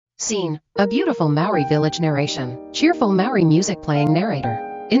Scene: a beautiful Maori village narration. Cheerful Maori music playing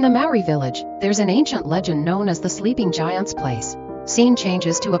narrator. In the Maori village, there's an ancient legend known as the Sleeping Giant's Place. Scene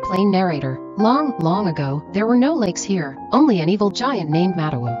changes to a plain narrator. Long, long ago, there were no lakes here, only an evil giant named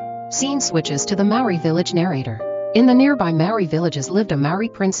Matawu. Scene switches to the Maori village narrator. In the nearby Maori villages lived a Maori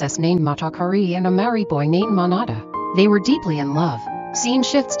princess named Matakari and a Maori boy named Manada. They were deeply in love. Scene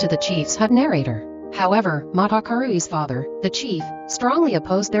shifts to the chief's hut narrator. However, Matakari's father, the chief, strongly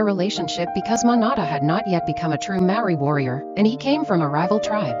opposed their relationship because Manada had not yet become a true Maori warrior, and he came from a rival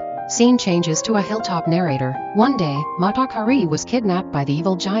tribe. Scene changes to a hilltop narrator. One day, Matakari was kidnapped by the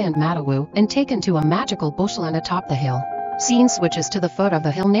evil giant Matawu and taken to a magical bushland atop the hill. Scene switches to the foot of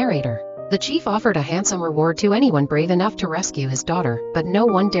the hill narrator. The chief offered a handsome reward to anyone brave enough to rescue his daughter, but no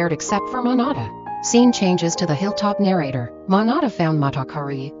one dared except for Manada. Scene changes to the hilltop narrator. Manada found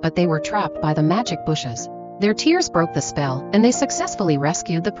Matakari, but they were trapped by the magic bushes. Their tears broke the spell, and they successfully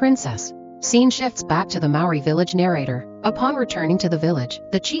rescued the princess. Scene shifts back to the Maori village narrator. Upon returning to the village,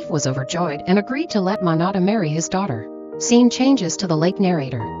 the chief was overjoyed and agreed to let Manada marry his daughter. Scene changes to the lake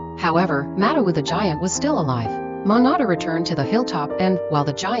narrator. However, Matawu the giant was still alive. Manada returned to the hilltop and, while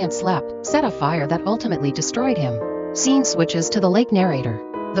the giant slept, set a fire that ultimately destroyed him. Scene switches to the lake narrator.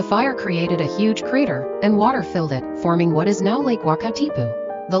 The fire created a huge crater, and water filled it, forming what is now Lake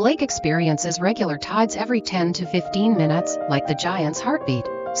Wakatipu. The lake experiences regular tides every 10 to 15 minutes, like the giant's heartbeat.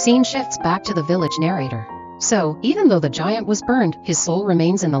 Scene shifts back to the village narrator. So, even though the giant was burned, his soul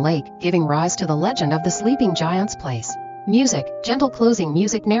remains in the lake, giving rise to the legend of the Sleeping Giant's Place. Music, gentle closing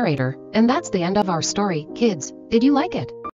music narrator, and that's the end of our story, kids. Did you like it?